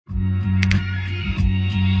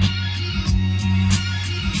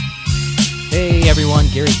everyone,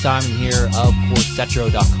 Gary Simon here of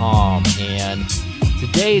Coursetro.com, and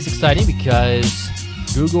today is exciting because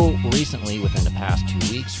Google recently, within the past 2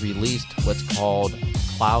 weeks, released what's called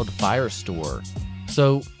Cloud Firestore.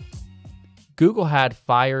 So Google had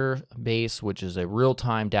Firebase, which is a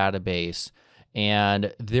real-time database,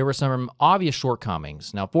 and there were some obvious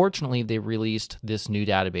shortcomings. Now, fortunately, they released this new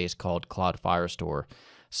database called Cloud Firestore.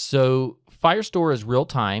 So Firestore is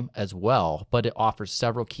real-time as well, but it offers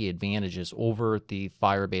several key advantages over the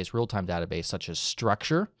Firebase real-time database, such as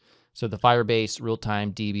structure. So the Firebase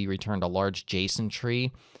real-time DB returned a large JSON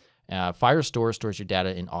tree. Firestore stores your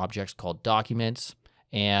data in objects called documents,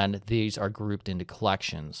 and these are grouped into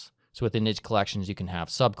collections. So within these collections, you can have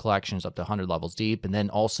sub-collections up to 100 levels deep, and then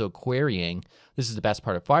also querying. This is the best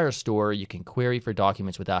part of Firestore. You can query for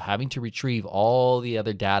documents without having to retrieve all the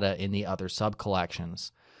other data in the other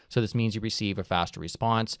sub-collections. So this means you receive a faster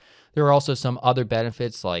response. There are also some other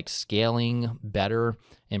benefits like scaling better,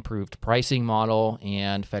 improved pricing model,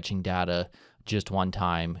 and fetching data just one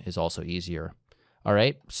time is also easier. All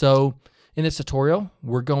right, so in this tutorial,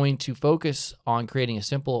 we're going to focus on creating a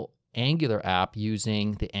simple Angular app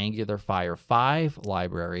using the AngularFire5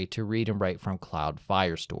 library to read and write from Cloud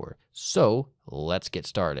Firestore. So let's get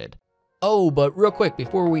started. Oh, but real quick,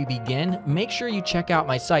 before we begin, make sure you check out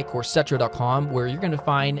my site, Coursetro.com, where you're going to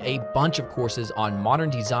find a bunch of courses on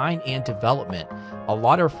modern design and development. A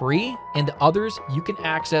lot are free, and the others you can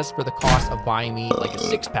access for the cost of buying me like a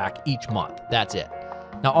 6-pack each month. That's it.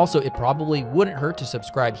 Now, also, it probably wouldn't hurt to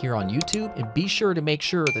subscribe here on YouTube, and be sure to make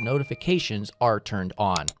sure the notifications are turned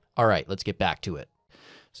on. All right, let's get back to it.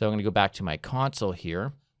 So I'm going to go back to my console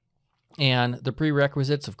here. And the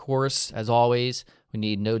prerequisites, of course, as always, we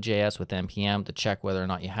need Node.js with npm to check whether or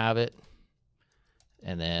not you have it.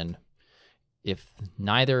 And then if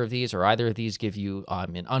neither of these or either of these give you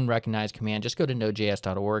an unrecognized command, just go to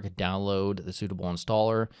nodejs.org, download the suitable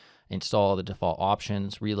installer, install the default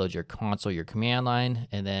options, reload your console, your command line,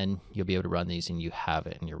 and then you'll be able to run these and you have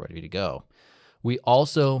it and you're ready to go. We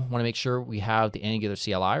also want to make sure we have the Angular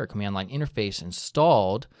CLI or command line interface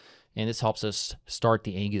installed, and this helps us start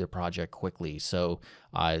the Angular project quickly. So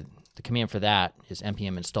the command for that is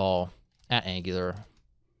npm install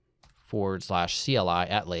 @angular/CLI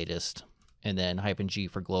at latest, and then -G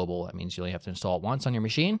for global. That means you only have to install it once on your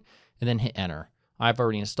machine, and then hit enter. I've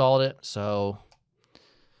already installed it, so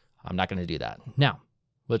I'm not going to do that. Now,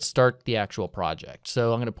 let's start the actual project.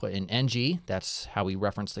 So I'm going to put in ng, that's how we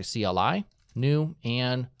reference the CLI, new,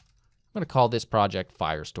 and I'm going to call this project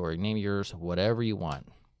Firestore. Name yours whatever you want.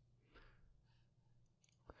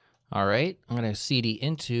 All right, I'm going to cd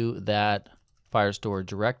into that Firestore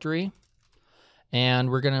directory, and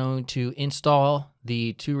we're going to install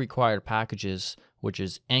the two required packages, which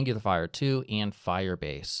is AngularFire2 and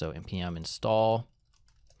Firebase. So npm install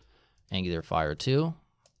AngularFire2,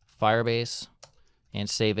 Firebase, and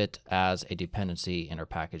save it as a dependency in our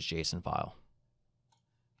package.json file.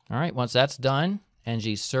 All right, once that's done,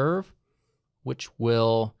 ng serve, which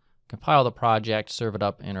will compile the project, serve it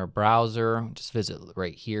up in our browser. Just visit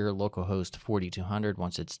right here, localhost 4200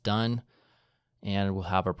 once it's done, and we'll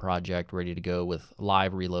have our project ready to go with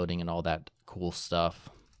live reloading and all that cool stuff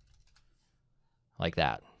like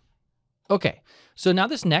that. Okay, so now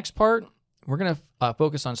this next part, we're going to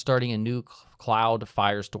focus on starting a new Cloud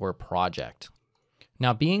Firestore project.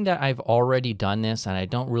 Now, being that I've already done this and I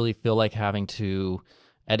don't really feel like having to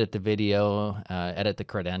edit the video, edit the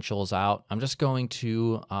credentials out, I'm just going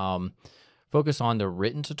to focus on the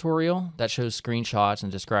written tutorial that shows screenshots and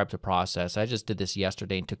describes the process. I just did this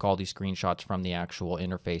yesterday and took all these screenshots from the actual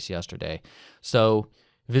interface yesterday. So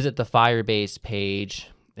visit the Firebase page.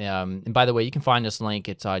 And by the way, you can find this link.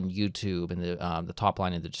 It's on YouTube in the top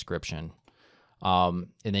line of the description. And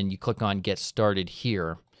then you click on Get Started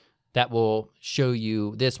here. That will show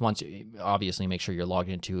you this once, obviously make sure you're logged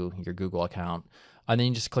into your Google account. And then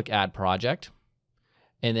you just click Add Project.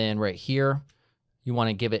 And then right here, you want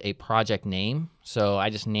to give it a project name. So I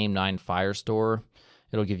just named mine Firestore.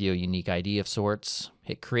 It'll give you a unique ID of sorts.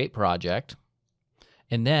 Hit Create Project.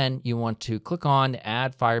 And then you want to click on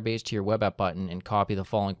Add Firebase to your web app button and copy the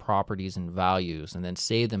following properties and values, and then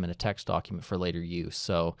save them in a text document for later use.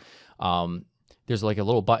 So there's like a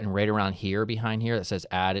little button right around here behind here that says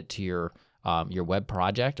Add it to your web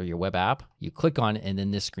project or your web app. You click on it, and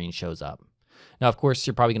then this screen shows up. Now, of course,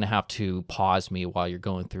 you're probably going to have to pause me while you're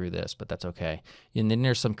going through this, but that's okay. And then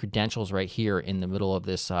there's some credentials right here in the middle of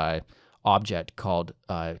this object called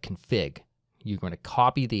config. You're going to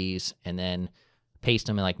copy these and then paste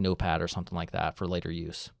them in like Notepad or something like that for later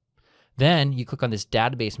use. Then you click on this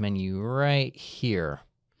database menu right here,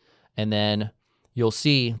 and then you'll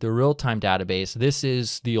see the real-time database. This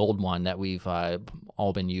is the old one that we've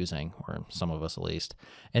all been using, or some of us at least.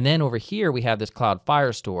 And then over here, we have this Cloud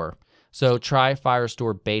Firestore. So try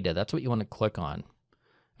Firestore Beta. That's what you want to click on.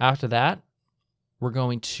 After that, we're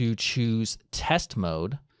going to choose test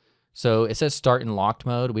mode. So it says start in locked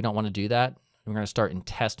mode. We don't want to do that. We're going to start in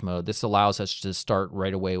test mode. This allows us to start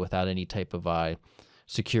right away without any type of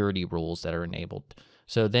security rules that are enabled.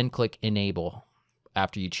 So then click enable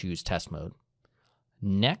after you choose test mode.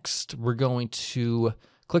 Next, we're going to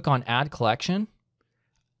click on add collection,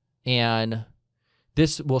 and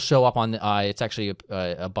this will show up on the, it's actually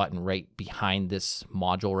a button right behind this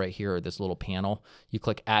module right here, or this little panel. You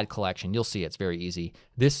click add collection, you'll see it's very easy.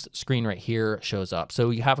 This screen right here shows up. So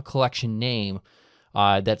you have a collection name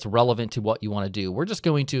that's relevant to what you want to do. We're just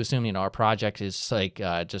going to assume, our project is like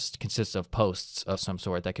just consists of posts of some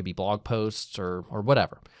sort. That could be blog posts or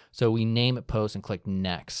whatever. So we name it post and click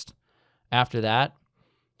next. After that,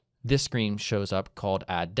 this screen shows up called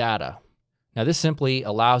add data. Now this simply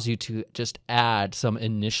allows you to just add some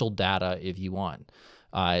initial data if you want.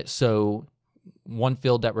 So one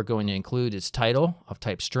field that we're going to include is title of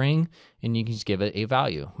type string, and you can just give it a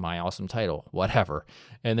value, my awesome title, whatever.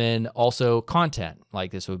 And then also content,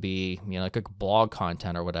 like this would be, like a blog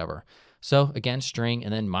content or whatever. So again, string,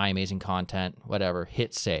 and then my amazing content, whatever,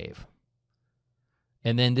 hit save.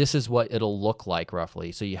 And then this is what it'll look like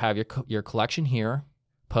roughly. So you have your collection here,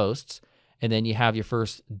 posts, and then you have your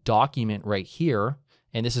first document right here,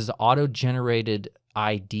 and this is auto-generated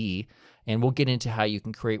ID, and we'll get into how you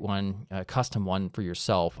can create one, a custom one for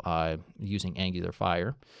yourself using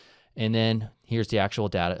AngularFire. And then here's the actual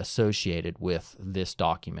data associated with this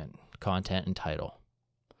document, content and title.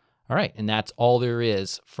 All right, and that's all there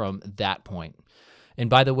is from that point. And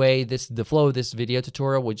by the way, the flow of this video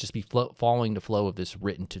tutorial would just be following the flow of this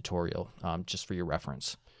written tutorial, just for your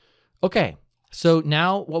reference. Okay. So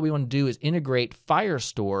now what we want to do is integrate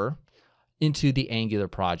Firestore into the Angular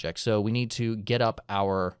project. So we need to get up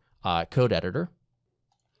our code editor.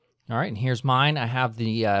 All right, and here's mine. I have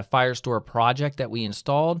the Firestore project that we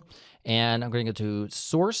installed, and I'm going to go to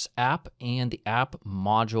source app and the app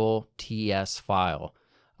module TS file.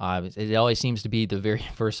 It always seems to be the very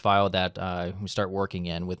first file that we start working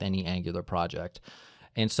in with any Angular project.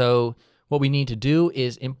 And so what we need to do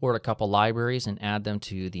is import a couple libraries and add them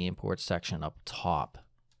to the import section up top.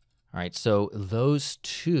 All right, so those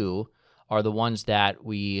two are the ones that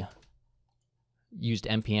we used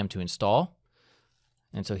npm to install.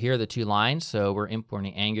 And so here are the two lines. So we're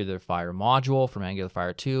importing AngularFire module from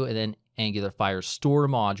AngularFire2, and then AngularFire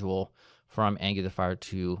module from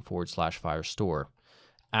AngularFire2/Firestore.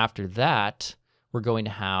 After that, we're going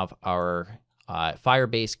to have our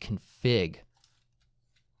Firebase config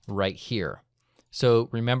right here. So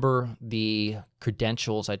remember the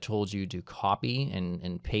credentials I told you to copy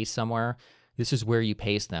and paste somewhere? This is where you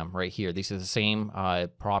paste them right here. These are the same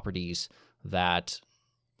properties that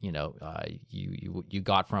you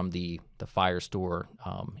got from the Firestore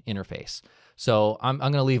interface. So I'm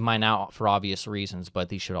going to leave mine out for obvious reasons, but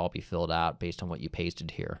these should all be filled out based on what you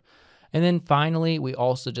pasted here. And then finally, we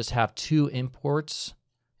also just have two imports,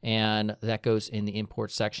 and that goes in the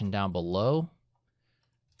import section down below.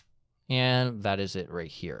 And that is it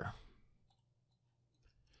right here.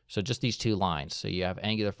 So just these two lines. So you have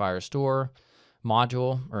Angular Firestore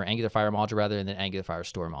module, or AngularFire module rather, and then Angular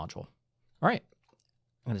Firestore module. All right,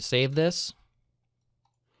 I'm going to save this.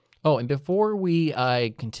 Oh, and before we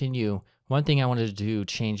continue, one thing I wanted to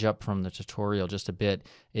change up from the tutorial just a bit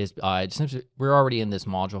is since we're already in this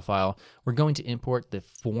module file, we're going to import the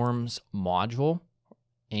forms module.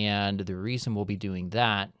 And the reason we'll be doing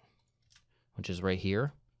that, which is right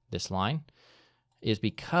here, this line, is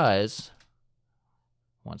because,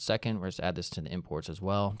 one second, we're just add this to the imports as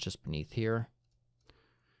well, just beneath here,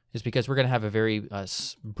 is because we're going to have a very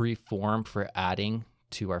brief form for adding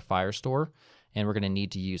to our Firestore, and we're going to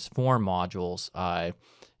need to use form modules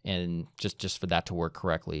and just for that to work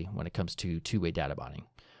correctly when it comes to two-way data binding.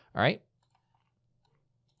 All right.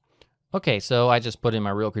 Okay, so I just put in my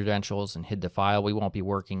real credentials and hid the file. We won't be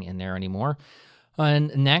working in there anymore.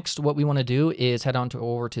 And next, what we want to do is head on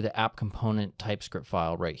over to the app component TypeScript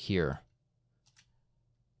file right here.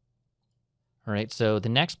 All right, so the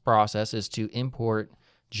next process is to import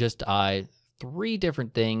just three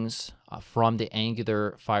different things from the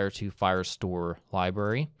AngularFire2/Firestore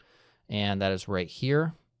library, and that is right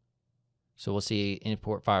here. So we'll see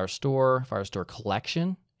import Firestore, Firestore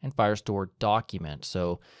collection, and Firestore document.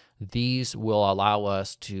 So these will allow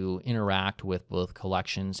us to interact with both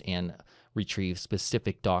collections and retrieve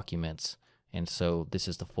specific documents. And so this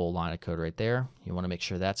is the full line of code right there. You want to make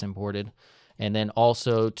sure that's imported. And then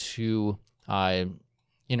also to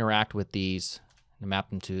interact with these and map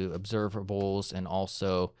them to observables, and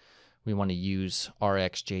also we want to use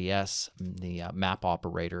RxJS, the map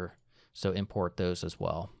operator, so import those as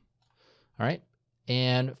well. All right,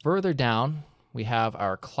 and further down we have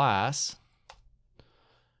our class,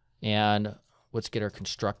 and let's get our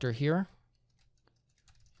constructor here.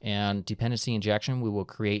 And dependency injection, we will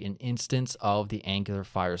create an instance of the Angular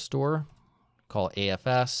Firestore, call it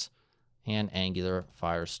AFS and Angular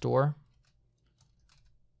Firestore.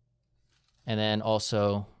 And then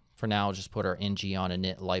also, for now, just put our ng on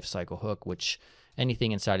init lifecycle hook, which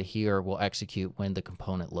anything inside of here will execute when the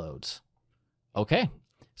component loads. Okay,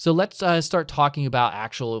 so let's start talking about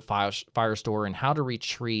actual Firestore and how to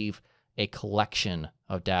retrieve a collection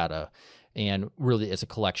of data, and really it's a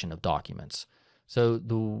collection of documents. So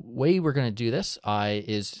the way we're going to do this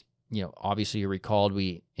is, obviously you recalled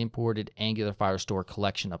we imported Angular Firestore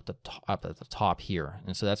collection up at the top here.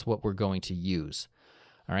 And so that's what we're going to use.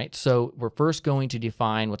 All right, so we're first going to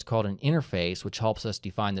define what's called an interface, which helps us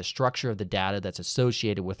define the structure of the data that's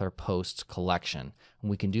associated with our posts collection.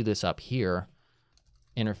 And we can do this up here,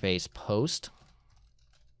 interface post.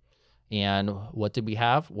 And what did we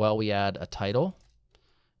have? Well, we had a title,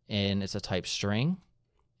 and it's a type string,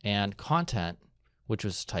 and content, which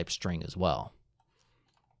was type string as well.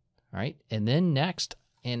 All right, and then next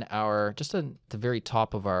in our, just at the very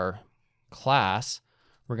top of our class,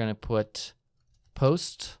 we're going to put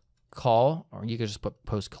post call, or you could just put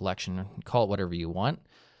post collection, call it whatever you want.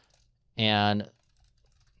 And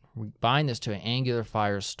we bind this to an Angular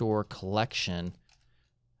Firestore collection,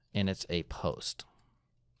 and it's a post.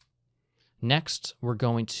 Next, we're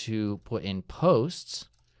going to put in posts,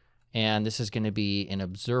 and this is going to be an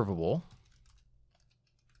observable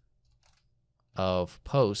of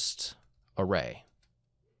post array.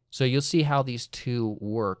 So you'll see how these two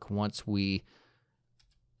work once we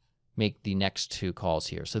make the next two calls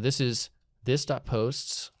here. So this is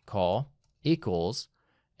this.posts call equals,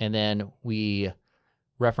 and then we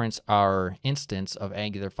reference our instance of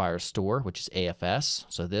Angular Firestore, which is AFS.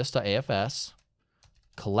 So this.afs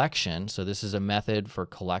collection. So this is a method for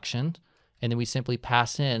collection, and then we simply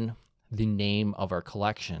pass in the name of our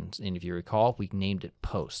collections. And if you recall, we named it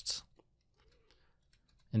posts.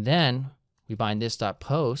 And then we bind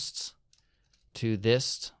this.posts to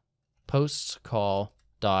this posts call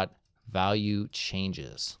dot value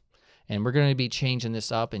changes. And we're going to be changing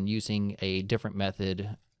this up and using a different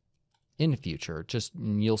method in the future. Just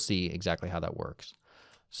you'll see exactly how that works.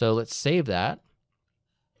 So let's save that.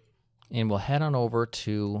 And we'll head on over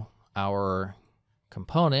to our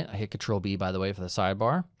component. I hit Control B, by the way, for the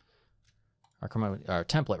sidebar. Our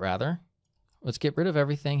template, rather. Let's get rid of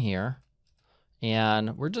everything here.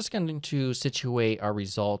 And we're just going to situate our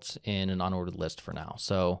results in an unordered list for now.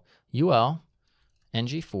 So UL,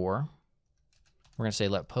 ng4, we're going to say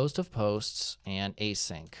let post of posts and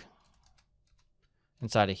async.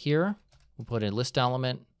 Inside of here, we'll put a list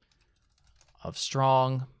element of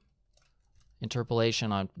strong,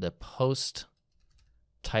 interpolation on the post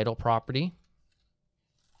title property.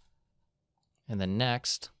 And then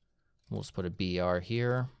next, we'll just put a BR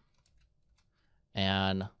here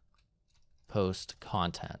and post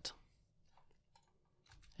content,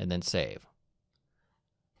 and then save.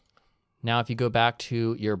 Now, if you go back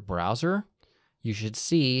to your browser, you should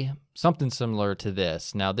see something similar to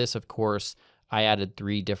this. Now, this, of course, I added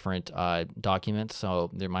 3 different documents,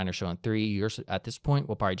 so mine are showing 3. Yours at this point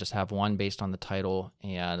will probably just have 1 based on the title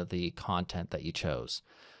and the content that you chose.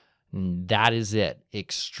 And that is it.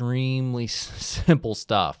 Extremely simple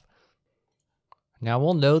stuff. Now,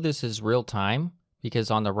 we'll know this is real time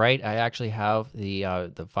because on the right, I actually have the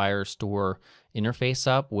Firestore interface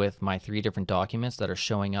up with my 3 different documents that are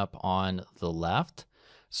showing up on the left.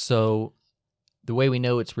 So the way we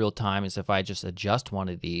know it's real time is if I just adjust one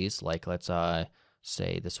of these, like let's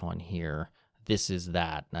say this one here, this is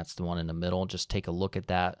that. That's the one in the middle. Just take a look at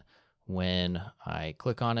that when I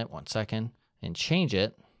click on it, 1 second, and change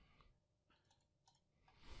it.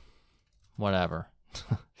 Whatever.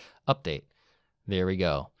 Update. There we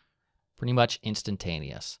go. Pretty much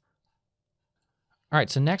instantaneous. All right,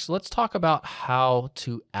 so next let's talk about how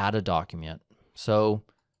to add a document. So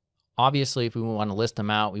obviously, if we want to list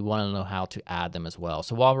them out, we want to know how to add them as well.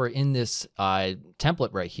 So while we're in this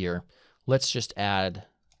template right here, let's just add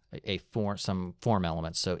some form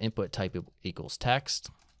elements. So input type equals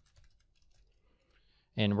text.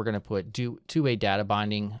 And we're going to put two-way data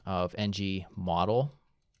binding of ng model.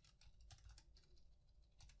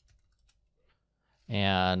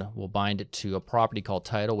 And we'll bind it to a property called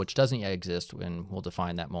title, which doesn't yet exist, and we'll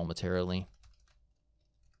define that momentarily.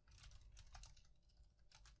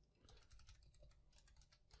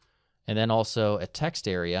 and then also a text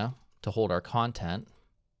area to hold our content.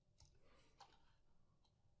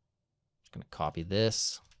 Just going to copy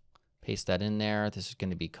this, paste that in there. This is going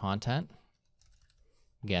to be content.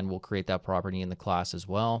 Again, we'll create that property in the class as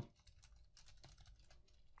well.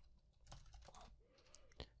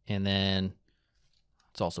 And then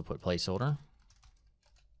let's also put placeholder.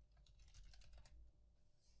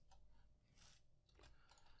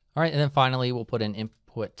 All right, and then finally, we'll put an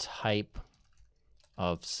input type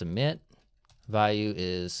of submit. Value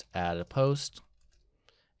is add a post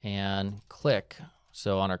and click.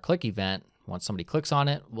 So on our click event, once somebody clicks on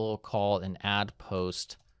it, we'll call an add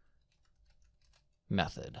post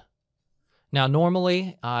method. Now,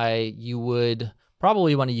 normally, you would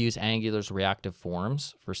probably want to use Angular's reactive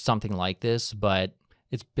forms for something like this, but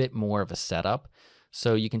it's a bit more of a setup.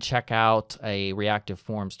 So you can check out a reactive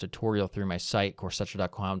forms tutorial through my site,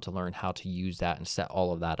 CourseCetro.com, to learn how to use that and set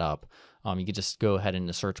all of that up. You can just go ahead in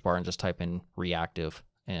the search bar and just type in reactive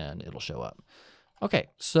and it'll show up. Okay,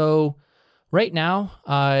 so right now,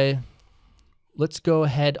 let's go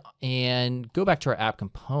ahead and go back to our app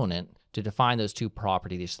component to define those two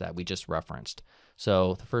properties that we just referenced.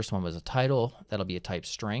 So the first one was a title, that'll be a type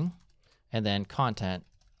string, and then content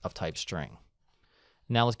of type string.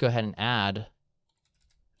 Now let's go ahead and add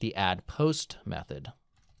the add post method.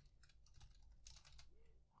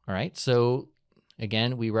 All right, so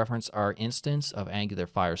again, we reference our instance of Angular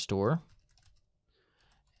Firestore,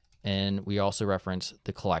 and we also reference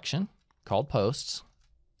the collection called posts.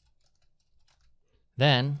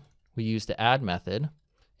 Then we use the add method,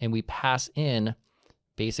 and we pass in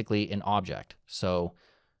basically an object. So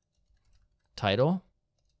title,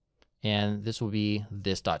 and this will be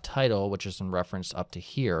this.title, which is in reference up to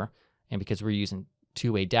here. And because we're using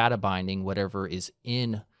two-way data binding, whatever is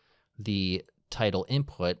in the title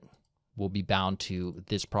input will be bound to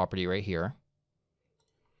this property right here.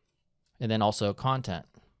 And then also content.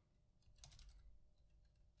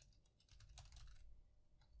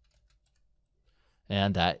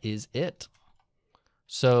 And that is it.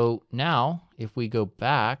 So now, if we go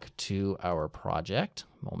back to our project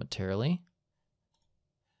momentarily,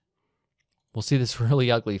 we'll see this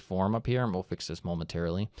really ugly form up here, and we'll fix this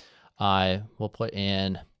momentarily. We'll put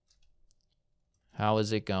in, how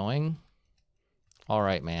is it going? All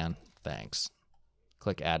right, man, thanks.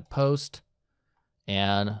 Click add post,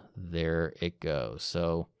 and there it goes.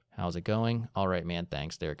 So how's it going? All right, man,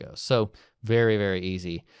 thanks, there it goes. So very, very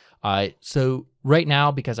easy. So right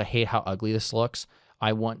now, because I hate how ugly this looks,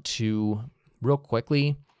 I want to real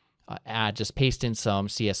quickly just paste in some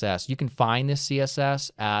CSS. You can find this CSS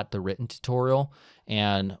at the written tutorial,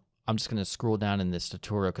 and I'm just going to scroll down in this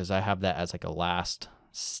tutorial because I have that as like a last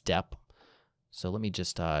step. So let me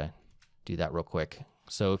just do that real quick.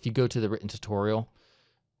 So if you go to the written tutorial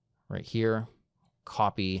right here,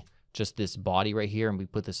 copy just this body right here, and we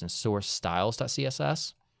put this in source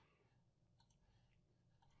styles.css.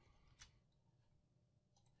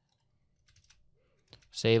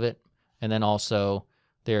 Save it, and then also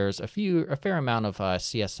there's a fair amount of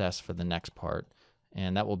CSS for the next part,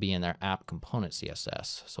 and that will be in our app component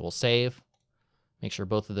CSS. So we'll save, make sure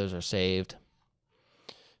both of those are saved,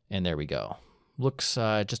 and there we go. Looks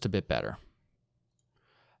just a bit better.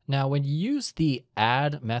 Now, when you use the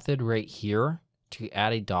add method right here to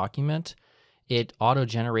add a document, it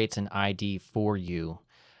auto-generates an ID for you.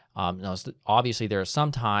 Now, obviously, there are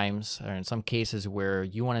some times, or in some cases, where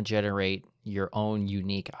you want to generate your own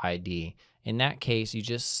unique ID. In that case, you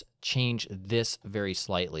just change this very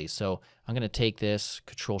slightly. So I'm going to take this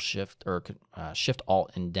Control-Shift, or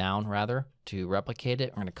Shift-Alt and down, rather, to replicate it.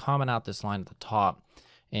 I'm going to comment out this line at the top,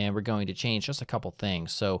 and we're going to change just a couple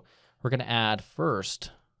things. So we're going to add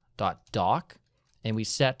first.doc, and we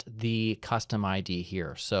set the custom ID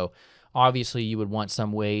here. So obviously, you would want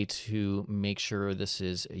some way to make sure this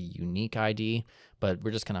is a unique ID, but we're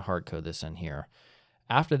just going to hard code this in here.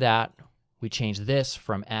 After that, we change this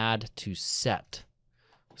from add to set.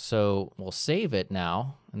 So we'll save it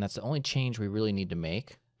now, and that's the only change we really need to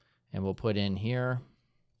make. And we'll put in here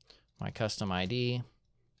my custom ID.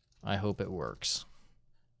 I hope it works.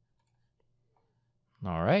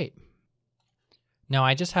 All right. Now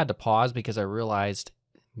I just had to pause because I realized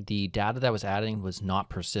the data that was adding was not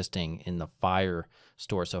persisting in the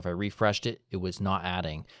Firestore. So if I refreshed it, it was not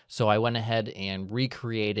adding. So I went ahead and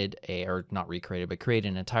created an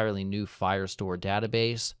entirely new Firestore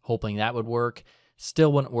database, hoping that would work.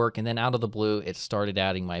 Still wouldn't work, and then out of the blue, it started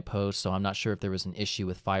adding my posts. So I'm not sure if there was an issue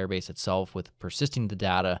with Firebase itself with persisting the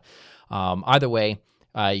data. Either way,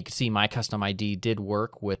 you can see my custom ID did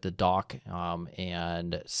work with the doc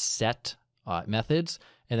and set methods.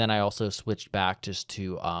 And then I also switched back just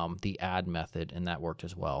to the add method, and that worked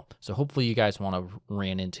as well. So hopefully you guys won't have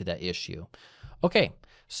ran into that issue. Okay,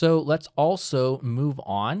 so let's also move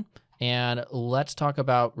on and let's talk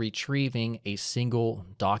about retrieving a single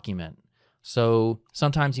document. So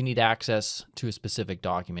sometimes you need access to a specific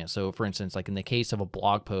document. So for instance, like in the case of a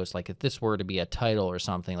blog post, like if this were to be a title or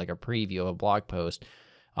something, like a preview of a blog post,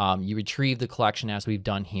 you retrieve the collection as we've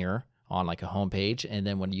done here on like a home page, and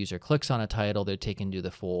then when a user clicks on a title, they're taken to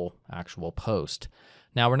the full actual post.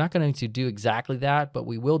 Now we're not going to do exactly that, but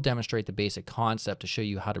we will demonstrate the basic concept to show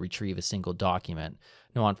you how to retrieve a single document.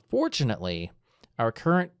 Now unfortunately, our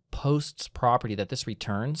current posts property that this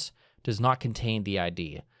returns does not contain the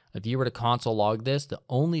ID. If you were to console log this, the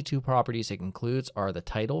only two properties it includes are the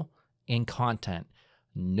title and content,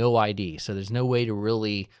 no ID. So there's no way to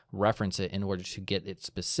really reference it in order to get it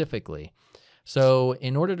specifically. So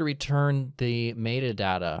in order to return the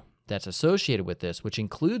metadata that's associated with this, which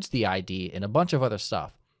includes the ID and a bunch of other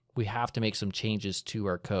stuff, we have to make some changes to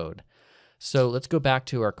our code. So let's go back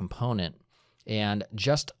to our component, and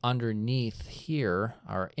just underneath here,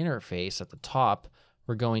 our interface at the top,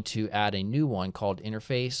 we're going to add a new one called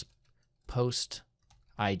interface post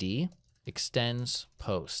ID extends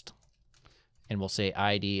post, and we'll say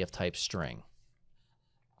ID of type string.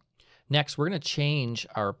 Next, we're going to change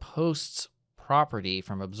our posts property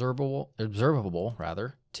from observable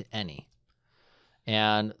to any,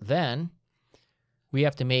 and then we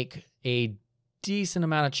have to make a decent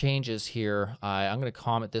amount of changes here. I'm going to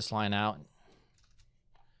comment this line out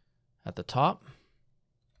at the top,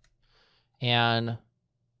 and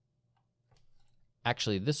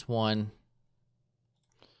actually this one,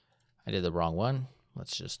 I did the wrong one.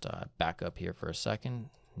 Let's just back up here for a second.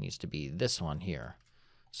 It needs to be this one here.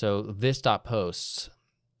 So this.posts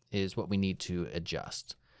is what we need to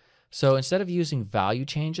adjust. So instead of using value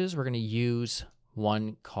changes, we're going to use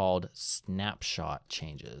one called snapshot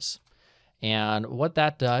changes. And what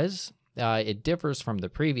that does, it differs from the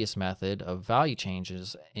previous method of value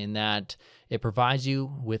changes in that it provides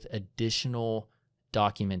you with additional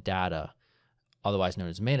document data, otherwise known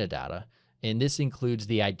as metadata, and this includes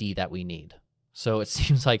the ID that we need. So it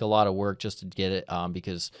seems like a lot of work just to get it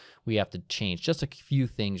because we have to change just a few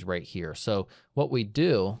things right here. So what we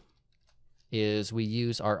do is we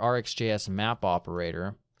use our RxJS map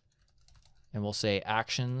operator, and we'll say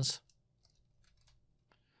actions.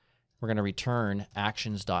 We're going to return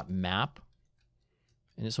actions.map,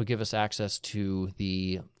 and this will give us access to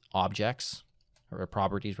the objects, or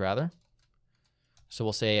properties rather. So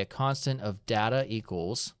we'll say a constant of data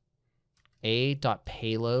equals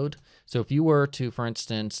a.payload. So if you were to, for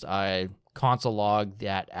instance, console log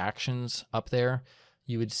that actions up there,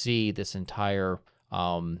 you would see this entire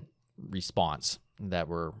response that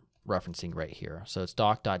we're referencing right here. So it's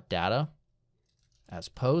doc.data as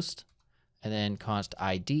post, and then const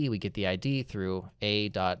ID, we get the ID through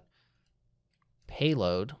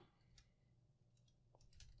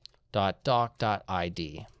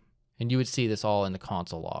a.payload.doc.id. And you would see this all in the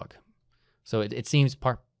console log. So it seems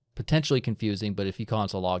potentially confusing, but if you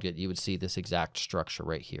console logged it, you would see this exact structure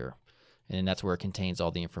right here. And that's where it contains all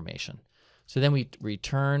the information. So then we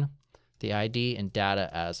return the ID and data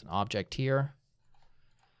as an object here,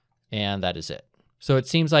 and that is it. So it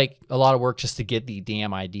seems like a lot of work just to get the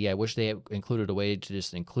damn ID. I wish they had included a way to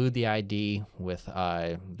just include the ID with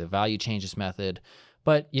the value changes method,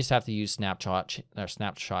 but you just have to use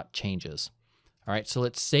snapshot changes. All right, so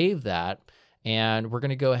let's save that, and we're going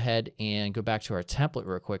to go ahead and go back to our template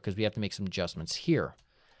real quick because we have to make some adjustments here.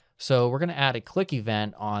 So we're going to add a click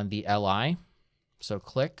event on the LI. So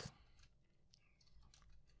click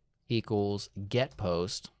equals get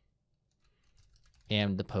post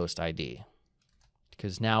and the post ID,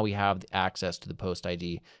 because now we have access to the post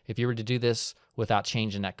ID. If you were to do this without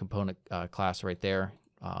changing that component class right there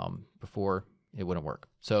before, it wouldn't work.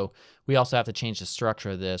 So we also have to change the structure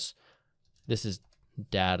of this. This is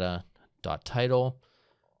data.title,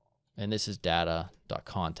 and this is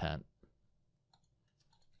data.content.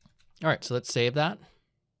 All right, so let's save that.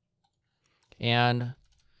 And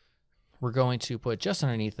we're going to put just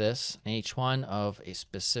underneath this an H1 of a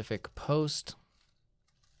specific post.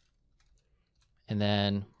 And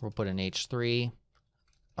then we'll put an H3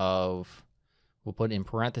 of, we'll put in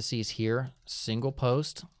parentheses here, single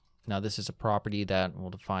post. Now this is a property that we'll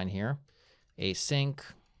define here. Async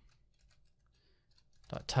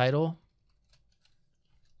title.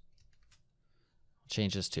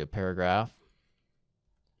 Change this to a paragraph.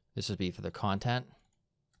 This would be for the content.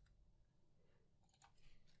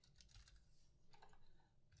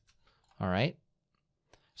 All right.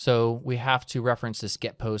 So we have to reference this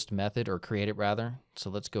getPost method, or create it rather. So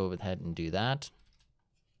let's go ahead and do that.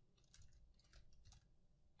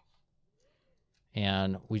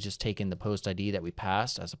 and we just take in the post ID that we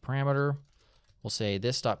passed as a parameter. We'll say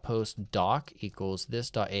this.post doc equals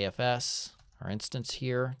this.afs, our instance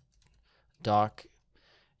here, doc,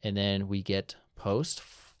 and then we get posts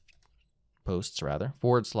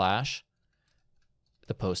forward slash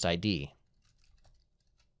the post ID.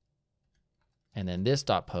 And then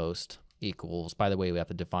this.post equals, by the way, we have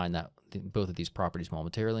to define that both of these properties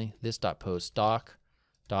momentarily, this.post doc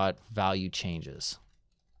dot value changes.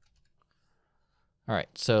 All right,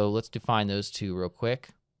 so let's define those two real quick.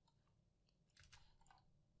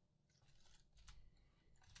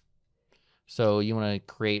 So you want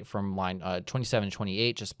to create from line 27 and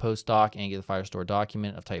 28, just post doc, Angular Firestore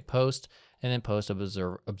document of type post, and then post of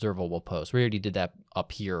observable post. We already did that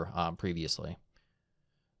up here previously.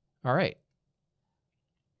 All right.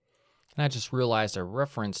 And I just realized I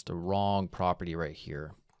referenced the wrong property right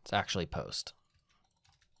here. It's actually post.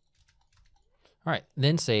 All right,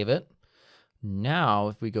 then save it. Now,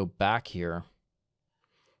 if we go back here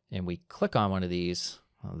and we click on one of these,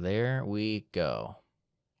 well, there we go.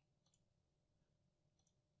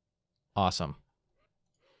 Awesome.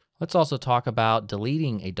 Let's also talk about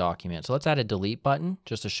deleting a document. So let's add a delete button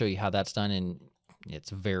just to show you how that's done, and it's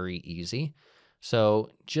very easy. So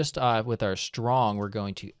just with our strong, we're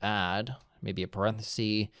going to add maybe a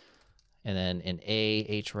parenthesis and then an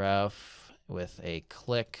href with a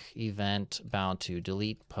click event bound to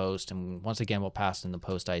delete post. And once again, we'll pass in the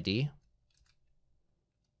post ID.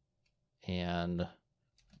 And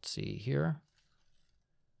let's see here.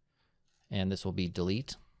 And this will be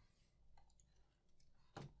delete.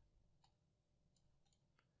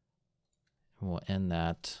 We'll end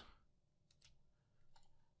that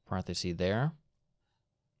parenthesis there.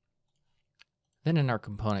 Then in our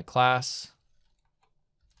component class,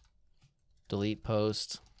 delete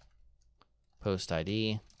post, post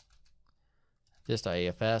ID,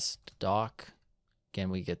 this.afs doc. Again,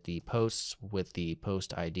 we get the posts with the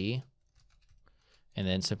post ID, and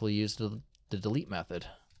then simply use the delete method.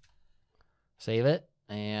 Save it,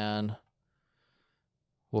 and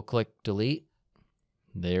we'll click delete.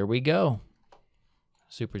 There we go.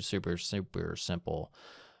 Super, super, super simple.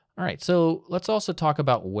 All right, so let's also talk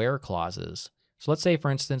about where clauses. So let's say, for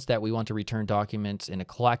instance, that we want to return documents in a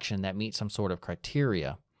collection that meet some sort of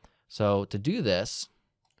criteria. So to do this,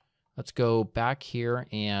 let's go back here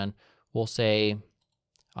and we'll say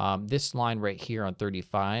this line right here on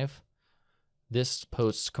 35, this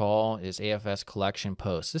post call is AFS collection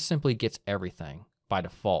post. This simply gets everything by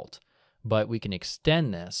default, but we can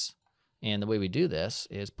extend this. And the way we do this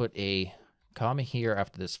is put a comma here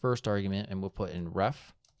after this first argument, and we'll put in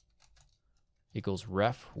ref equals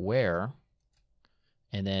ref where,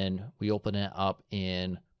 and then we open it up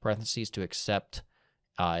in parentheses to accept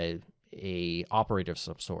a operator of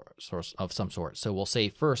some sort. So we'll say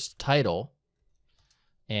first title,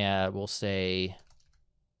 and we'll say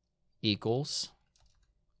equals,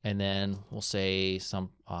 and then we'll say some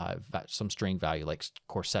string value like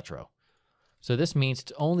Corsetro. So this means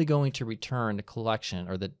it's only going to return the collection,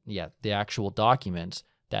 or the actual documents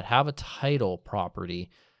that have a title property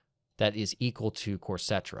that is equal to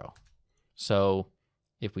Corsetro. So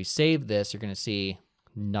if we save this, you're going to see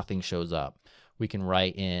nothing shows up. We can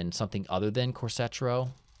write in something other than Corsetro,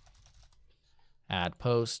 add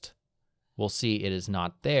post. We'll see it is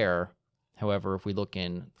not there. However, if we look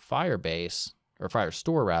in Firebase, or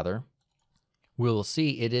Firestore rather, we will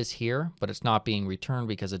see it is here, but it's not being returned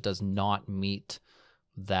because it does not meet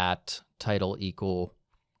that title equal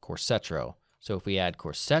Corsetro. So if we add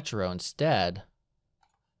Corsetro instead,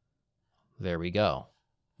 there we go.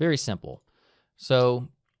 Very simple. So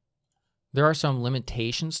there are some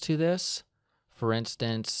limitations to this. For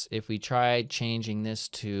instance, if we tried changing this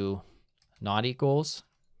to not equals,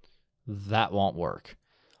 that won't work.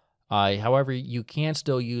 However, you can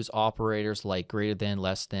still use operators like greater than,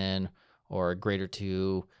 less than, or greater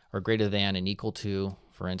to, or greater than and equal to,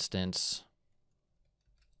 for instance,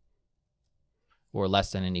 or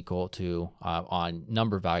less than and equal to on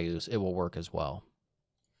number values. It will work as well.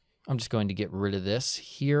 I'm just going to get rid of this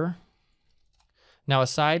here. Now,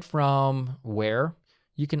 aside from where,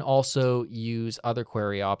 you can also use other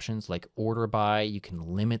query options like order by. You can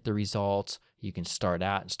limit the results. You can start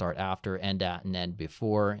at and start after, end at and end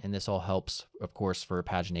before, and this all helps, of course, for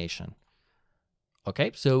pagination.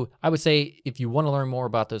 Okay, so I would say if you want to learn more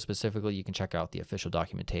about those specifically, you can check out the official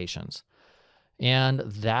documentations. And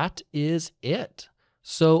that is it.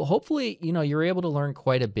 So hopefully, you're able to learn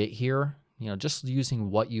quite a bit here. Just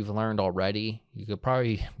using what you've learned already, you could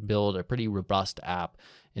probably build a pretty robust app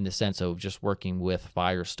in the sense of just working with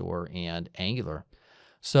Firestore and Angular.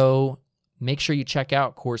 So make sure you check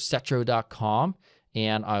out Corsetro.com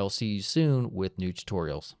and I'll see you soon with new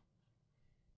tutorials.